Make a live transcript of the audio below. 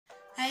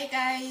Hi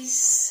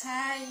guys,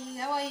 hi,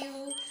 how are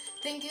you?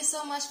 Thank you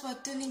so much for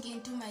tuning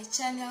into my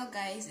channel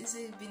guys. It's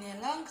been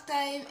a long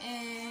time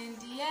and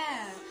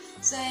yeah,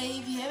 so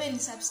if you haven't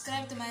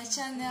subscribed to my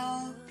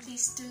channel,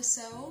 please do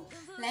so.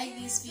 Like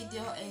this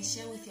video and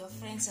share with your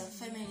friends and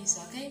families,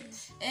 okay?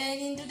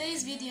 And in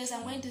today's videos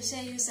I'm going to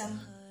share you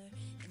some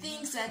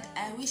things that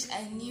I wish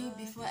I knew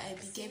before I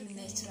became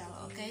natural,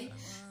 okay?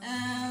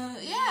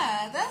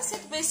 Yeah, that's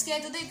it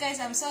basically. Today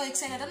guys, I'm so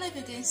excited. I don't know if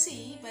you can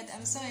see, but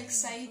I'm so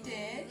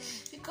excited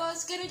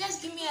because can you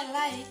just give me a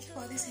like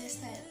for this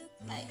hairstyle?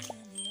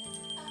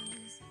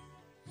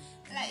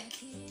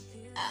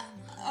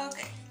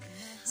 Okay.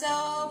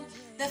 So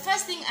the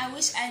first thing I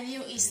wish I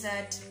knew is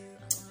that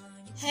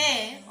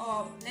hair,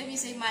 or let me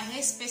say my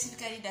hair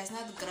specifically, does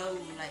not grow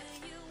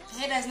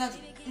hair does not,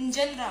 in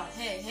general,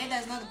 hair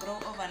does not grow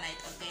overnight,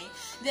 okay?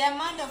 The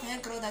amount of hair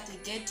growth that you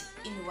get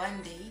in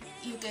one day,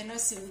 you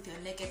cannot see with your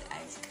naked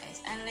eyes,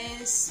 guys.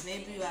 Unless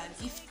maybe you are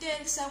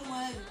gifted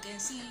somewhere, you can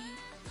see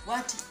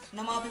what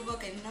normal people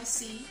cannot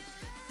see.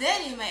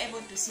 Then you might be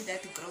able to see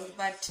that growth.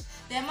 But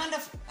the amount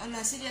of, on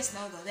a serious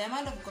note though, the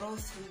amount of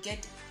growth we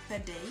get per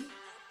day,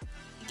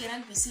 it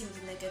cannot be seen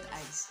with naked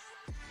eyes.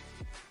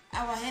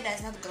 Our hair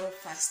does not grow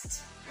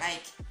fast.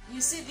 Like,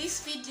 you see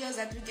these videos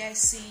that you guys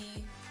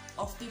see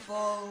of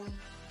people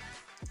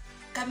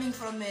coming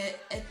from a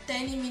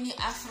tiny mini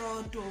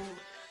afro to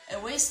a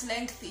waist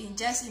length in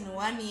just in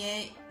 1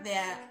 year.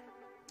 They're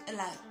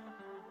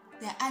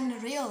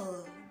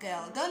unreal,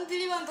 girl. Don't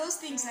believe on those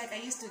things like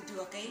I used to do,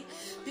 okay?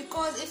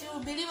 Because if you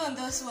believe on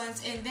those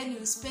ones and then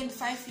you spend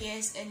 5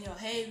 years and your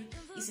hair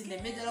is in the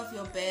middle of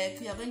your back,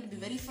 you are going to be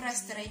very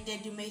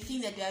frustrated. You may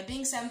think that you are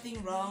doing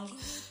something wrong.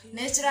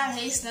 Natural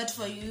hair is not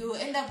for you. You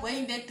end up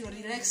going there to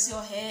relax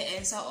your hair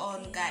and so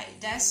on,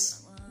 guys.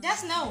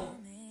 Just know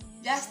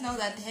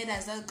that hair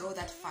does not grow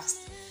that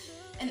fast.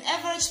 An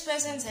average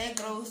person's hair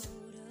grows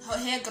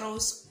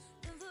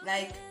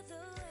like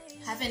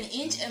half an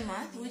inch a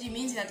month, which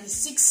means that is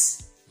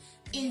 6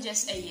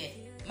 inches a year,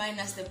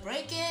 minus the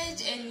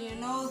breakage,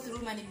 and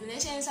through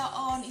manipulation and so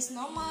on. It's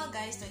normal,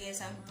 guys, to get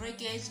some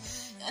breakage.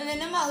 And a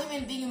normal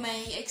human being, you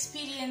may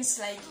experience,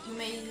 like, you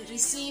may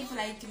receive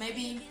like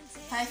maybe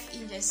 5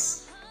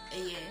 inches a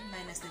year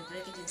minus the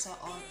breakage and so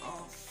on,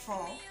 or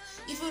 4.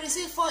 If you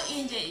receive 4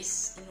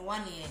 inches in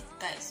 1 year,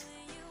 guys,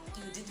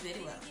 you did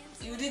very well.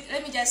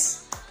 Let me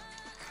just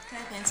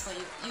clap hands for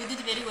you. You did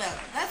very well.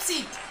 That's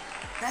it.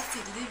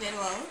 You did very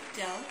well,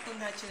 girl.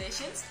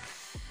 Congratulations.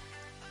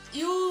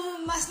 You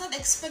must not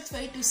expect for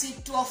you to see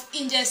 12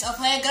 inches of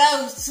hair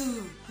growth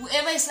too.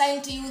 Whoever is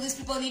lying to you, these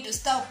people need to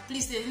stop.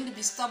 Please, they need to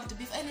be stopped.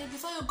 And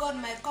before you go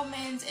on my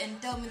comments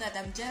and tell me that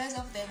I'm jealous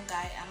of them,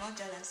 guy, I'm not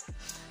jealous.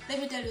 Let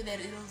me tell you the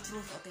real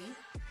truth, okay?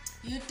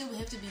 YouTube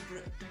have to be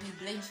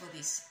blamed for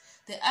this.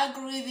 The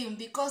algorithm,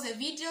 because the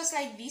videos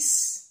like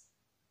this,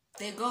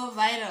 they go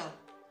viral.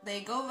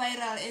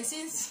 And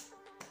since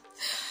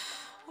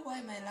why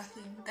am I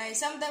laughing, guys?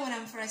 Sometimes when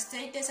I'm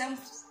frustrated,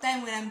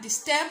 sometimes when I'm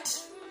disturbed,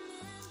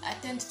 I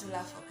tend to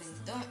laugh, okay?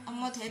 I'm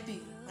not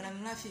happy when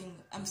I'm laughing.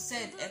 I'm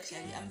sad,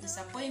 actually. I'm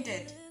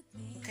disappointed,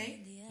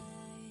 okay?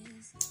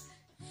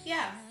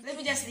 Yeah, let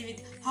me just leave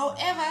it.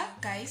 However,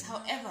 guys,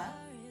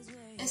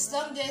 as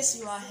long as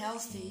you are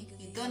healthy,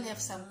 you don't have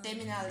some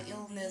terminal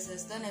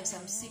illnesses, don't have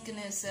some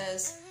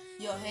sicknesses,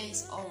 your hair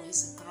is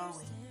always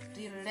growing.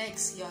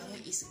 Relax, your hair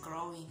is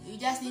growing. You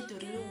just need to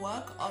really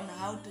work on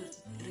how to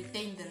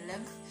retain the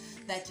length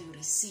that you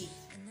receive.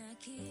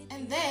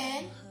 And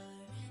then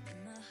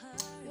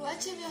you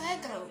achieve your hair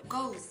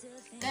goal.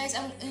 Guys,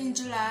 in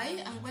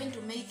July, I'm going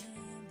to make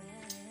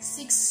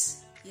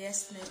 6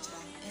 years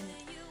natural. And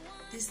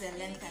this is the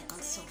length I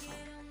got so far.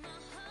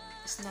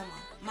 It's normal.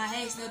 My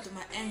hair is not to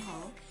my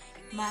ankle.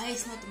 My hair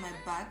is not to my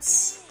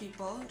butts.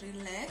 People,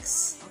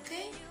 relax,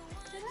 okay?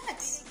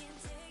 Relax.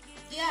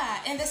 Yeah,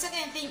 and the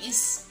second thing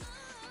is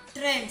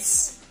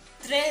trends.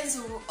 Trends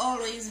will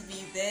always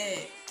be there.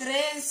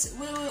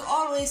 We will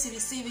always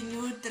receive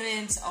new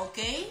trends,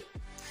 okay?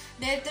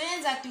 The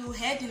trends that you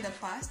had in the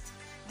past,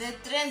 the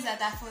trends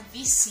that are for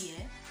this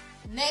year,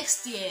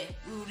 next year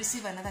we will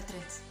receive another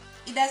trend.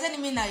 It doesn't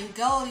mean that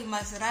you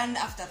must run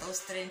after those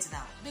trends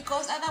now,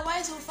 because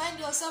otherwise you'll find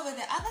yourself at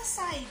the other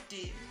side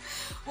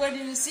when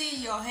you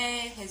see your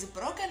hair has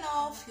broken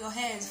off, your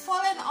hair has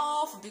fallen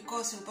off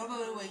because you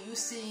probably were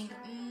using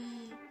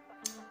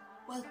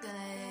what can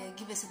I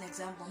give us an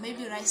example?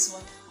 Maybe rice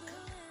water,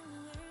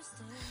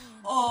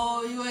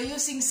 or you are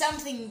using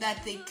something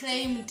that they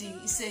claimed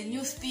is a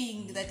new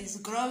thing that is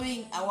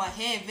growing our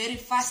hair very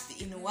fast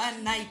in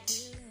one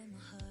night.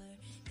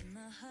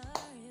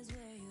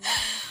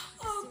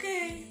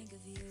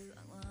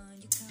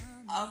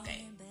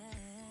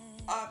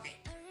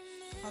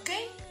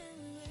 Okay.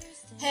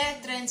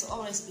 Hair trends will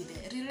always be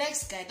there.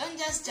 Relax, guys. Don't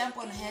just jump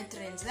on hair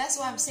trends. That's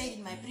why I'm saying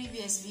in my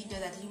previous video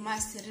that you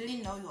must really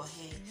know your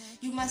hair.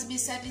 You must be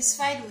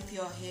satisfied with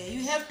your hair.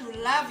 You have to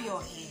love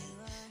your hair.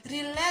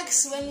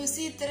 Relax. When you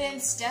see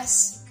trends,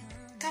 just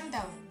calm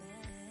down.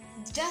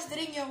 Just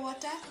drink your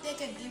water.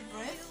 Take a deep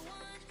breath.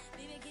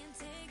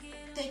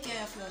 Take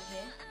care of your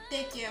hair.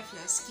 Take care of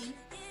your skin.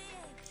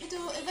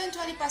 It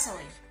eventually pass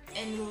away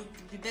and will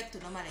be back to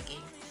normal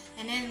again.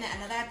 And then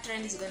another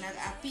trend is gonna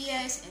appear,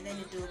 and then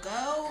it will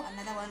go,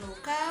 another one will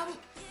come.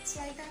 It's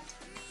like that.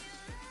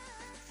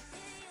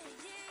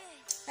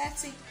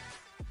 That's it.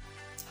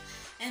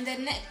 And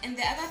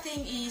the other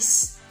thing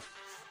is,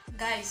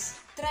 guys,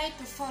 try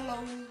to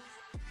follow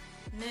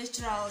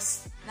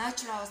naturals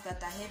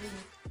that are having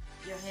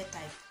your hair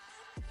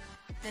type,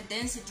 the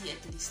density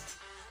at least,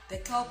 the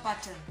curl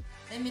pattern.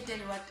 Let me tell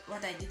you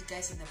what I did,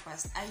 guys, in the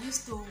past. I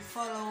used to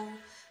follow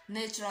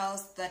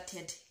naturals that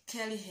had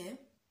curly hair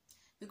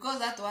because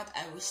that's what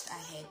I wished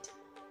I had.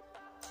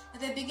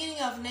 At the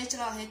beginning of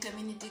natural hair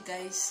community,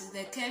 guys,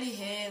 the curly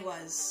hair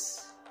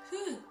was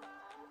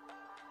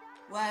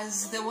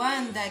the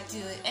one that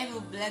every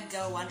black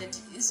girl wanted.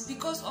 It's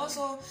because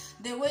also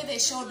the way they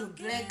showed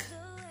black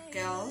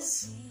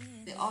girls,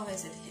 they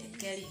always had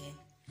curly hair,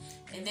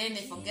 and then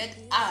they forget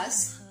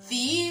us,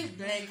 the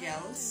black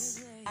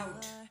girls,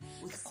 out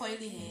with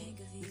coily hair,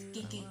 with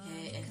kicking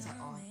hair, and so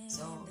on.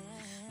 So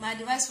my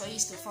advice for you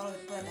is to follow the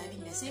people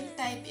having the same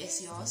type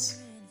as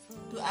yours,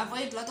 to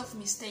avoid a lot of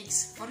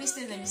mistakes. For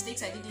instance, the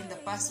mistakes I did in the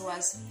past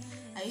was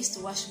I used to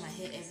wash my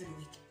hair every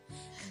week.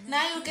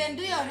 Now you can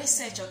do your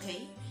research,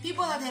 okay?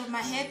 People that have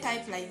my hair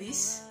type like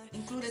this,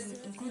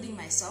 including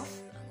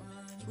myself,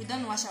 we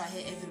don't wash our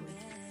hair every week.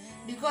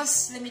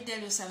 Because let me tell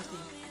you something,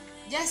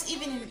 just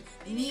even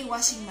me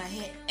washing my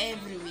hair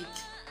every week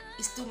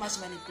is too much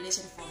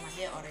manipulation for my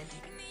hair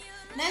already.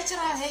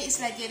 Natural hair is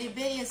like a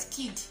rebellious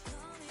kid.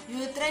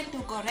 You are trying to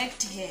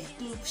correct her,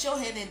 to show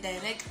her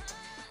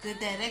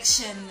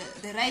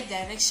the right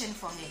direction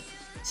for her.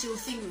 She will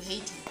think you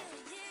hate her.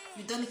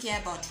 You don't care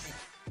about her.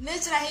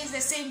 Natural hair is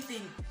the same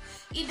thing.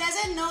 It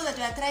doesn't know that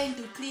you are trying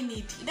to clean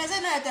it. It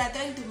doesn't know that you are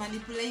trying to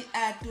manipulate,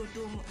 to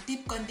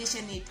deep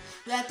condition it.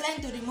 You are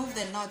trying to remove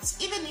the knots.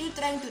 Even you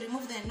trying to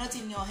remove the knots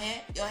in your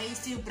hair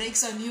still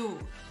breaks on you.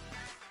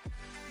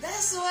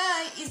 That's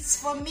why it's,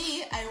 for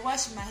me, I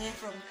wash my hair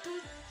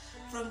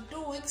from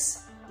 2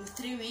 weeks to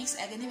 3 weeks.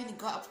 I can even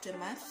go up to a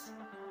month.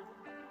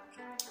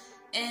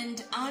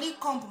 And I only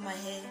comb my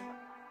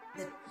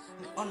hair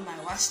on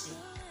my wash day.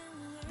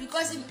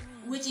 Because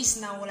which is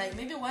now like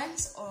maybe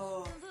once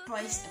or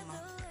twice a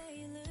month.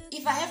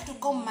 If I have to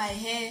comb my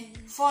hair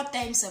 4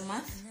 times a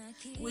month,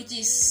 which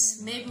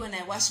is maybe when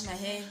I wash my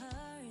hair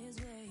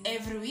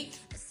every week,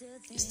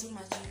 it's too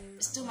much.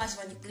 It's too much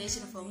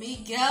manipulation for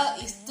me, girl.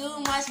 It's too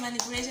much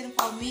manipulation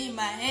for me.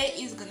 My hair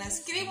is gonna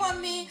scream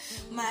on me.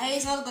 My hair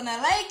is not gonna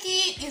like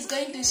it. It's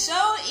going to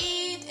show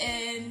it,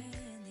 and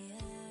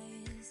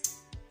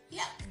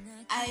yeah.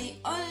 I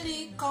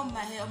only comb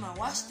my hair on my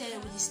wash day,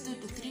 which is 2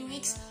 to 3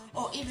 weeks,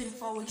 or even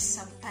 4 weeks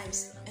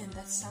sometimes, and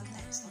that's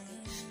sometimes, okay?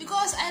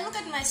 Because I look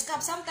at my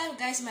scalp, sometimes,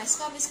 guys, my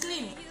scalp is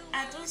clean.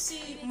 I don't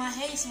see my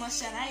hair is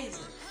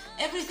moisturized.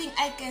 Everything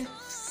I can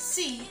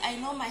see, I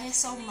know my hair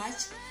so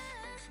much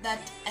that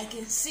I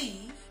can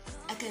see,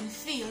 I can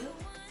feel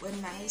when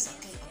my hair is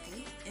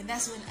okay? And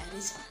that's when I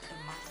reach a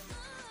month.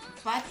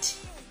 But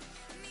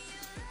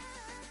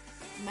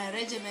my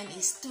regimen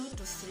is 2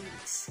 to 3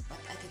 weeks, but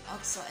I can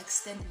also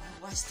extend my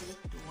wash day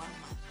to 1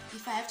 month.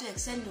 If I have to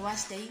extend the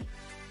wash day,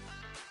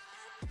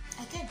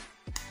 I can.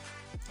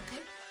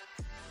 Okay?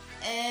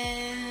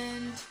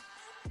 And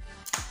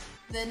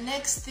the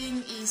next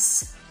thing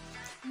is,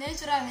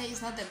 natural hair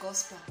is not the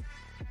gospel.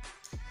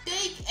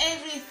 Take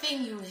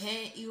everything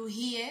you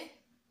hear,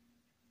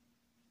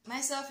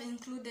 myself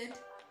included,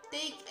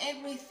 take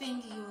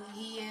everything you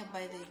hear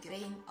by the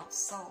grain of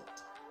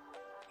salt.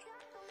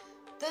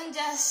 Don't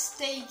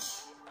just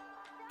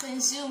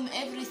consume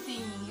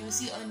everything you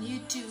see on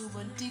YouTube,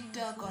 on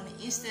TikTok, on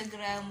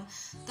Instagram.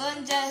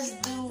 Don't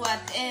just do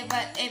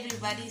whatever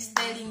everybody's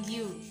telling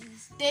you.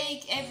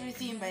 Take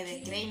everything by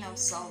the grain of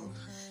salt.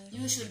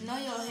 You should know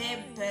your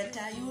hair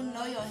better. You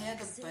know your hair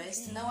the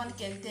best. No one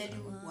can tell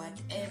you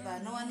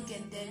whatever. No one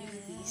can tell you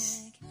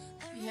this.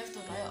 You have to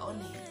know your own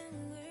hair.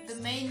 The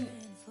main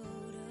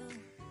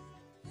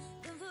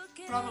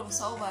problem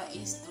solver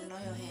is to know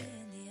your hair.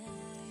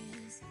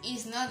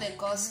 It's not the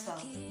gospel.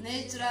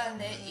 Natural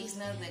hair is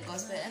not the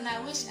gospel. And I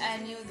wish I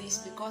knew this,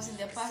 because in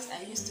the past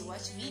I used to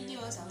watch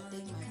videos. I would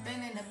take my pen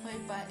and a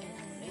paper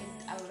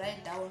and I would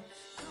write down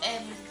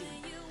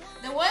everything.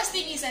 The worst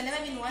thing is I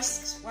never even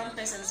watched one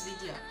person's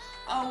video.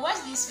 I'll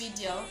watch this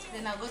video,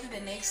 then I'll go to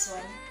the next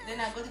one, then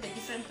I'll go to the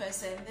different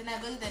person, then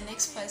I'll go to the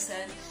next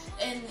person,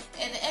 and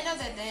at the end of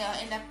the day I'll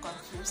end up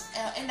confused.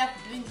 I'll end up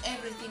doing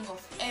everything of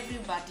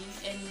everybody,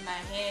 and my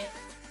hair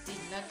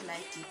did not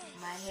like it.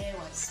 My hair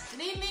was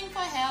screaming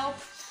for help.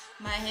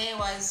 My hair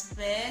was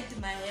bad.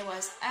 My hair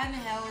was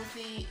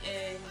unhealthy,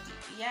 and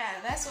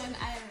yeah, that's when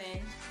I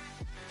learned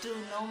to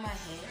know my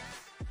hair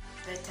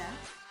better,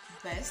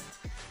 best.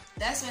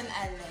 That's when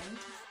I learned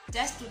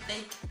just to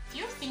take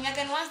few things. I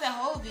can watch the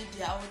whole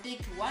video. I will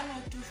take 1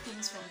 or 2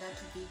 things from that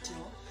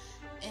video,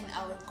 and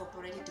I will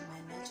incorporate it to my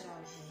natural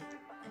hair.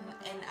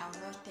 And I will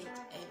not take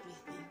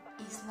everything.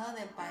 It's not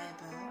the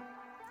Bible.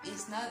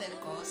 It's not the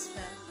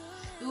gospel.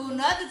 You will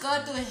not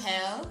go to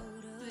hell,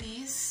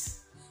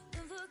 please,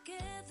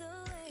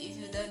 if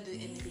you don't do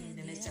anything in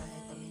the natural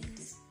hair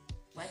communities.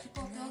 White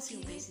people tell tells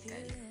you basically,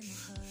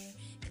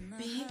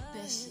 be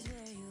patient.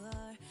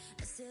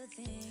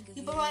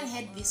 You probably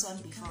heard this one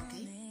before,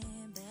 okay?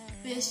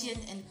 Patient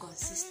and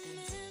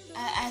consistent.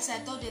 As I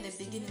told you at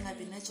the beginning, I've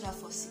been natural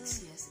for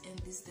 6 years, and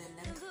this is the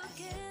length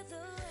I have.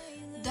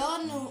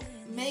 Don't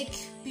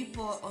make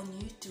people on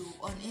YouTube,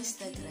 on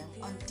Instagram,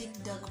 on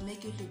TikTok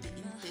make you to be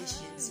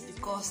impatient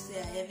because they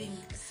are having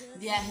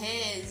their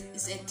hair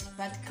is at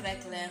butt crack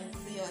length,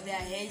 their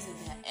hair is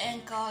at their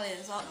ankle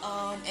and so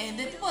on. And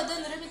the people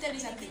don't, let me tell you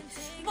something,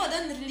 people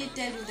don't really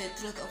tell you the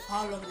truth of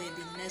how long they've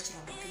been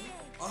natural, okay?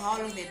 Or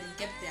how long they've been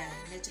kept their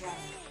natural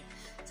hair.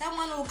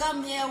 Someone will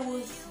come here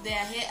with their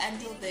hair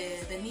until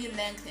the knee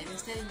length and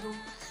instead you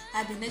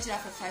have been natural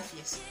for 5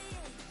 years.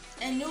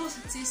 And you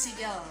see,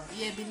 girl,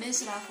 you have been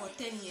natural for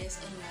 10 years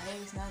and your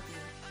hair is not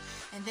there.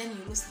 And then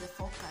you lose the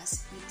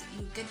focus.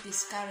 You get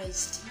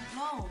discouraged.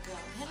 No, girl,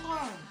 hang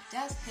on.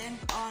 Just hang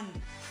on.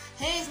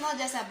 Hair is not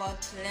just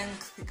about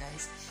length,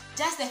 guys.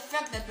 Just the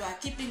fact that you are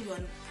keeping your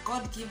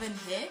God-given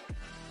hair,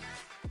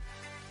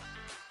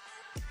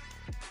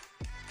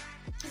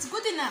 it's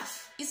good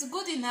enough. It's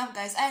good enough,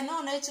 guys. I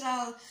know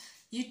natural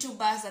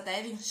YouTubers that are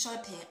having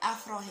short hair,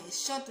 afro hair,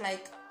 short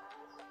like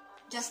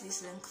just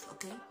this length,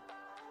 okay?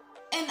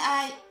 And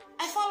I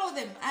follow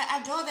them.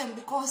 I adore them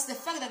because the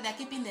fact that they're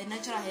keeping their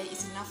natural hair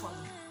is enough for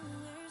me.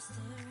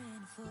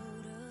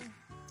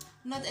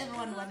 Not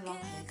everyone wants long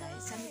hair,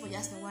 guys. Some people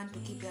just want to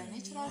keep their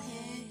natural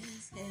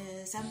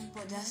hair. Some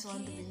people just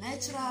want to be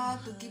natural,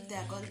 to keep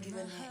their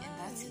God-given hair, and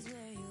that's it.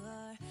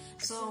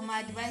 So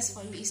my advice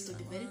for you is to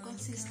be very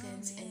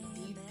consistent and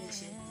be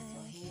patient with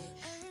your hair.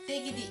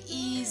 Take it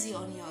easy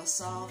on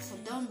yourself.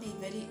 Don't be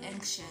very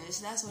anxious.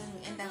 That's when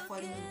we end up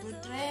falling into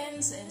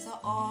trends and so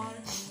on.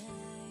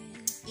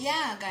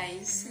 Yeah,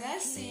 guys,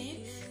 let's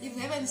see. If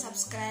you haven't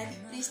subscribed,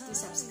 please do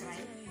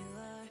subscribe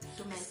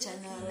to my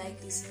channel, like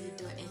this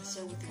video and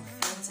share with your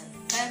friends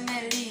and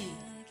family.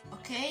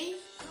 Okay?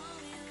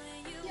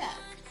 Yeah.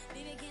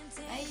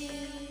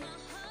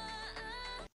 Bye.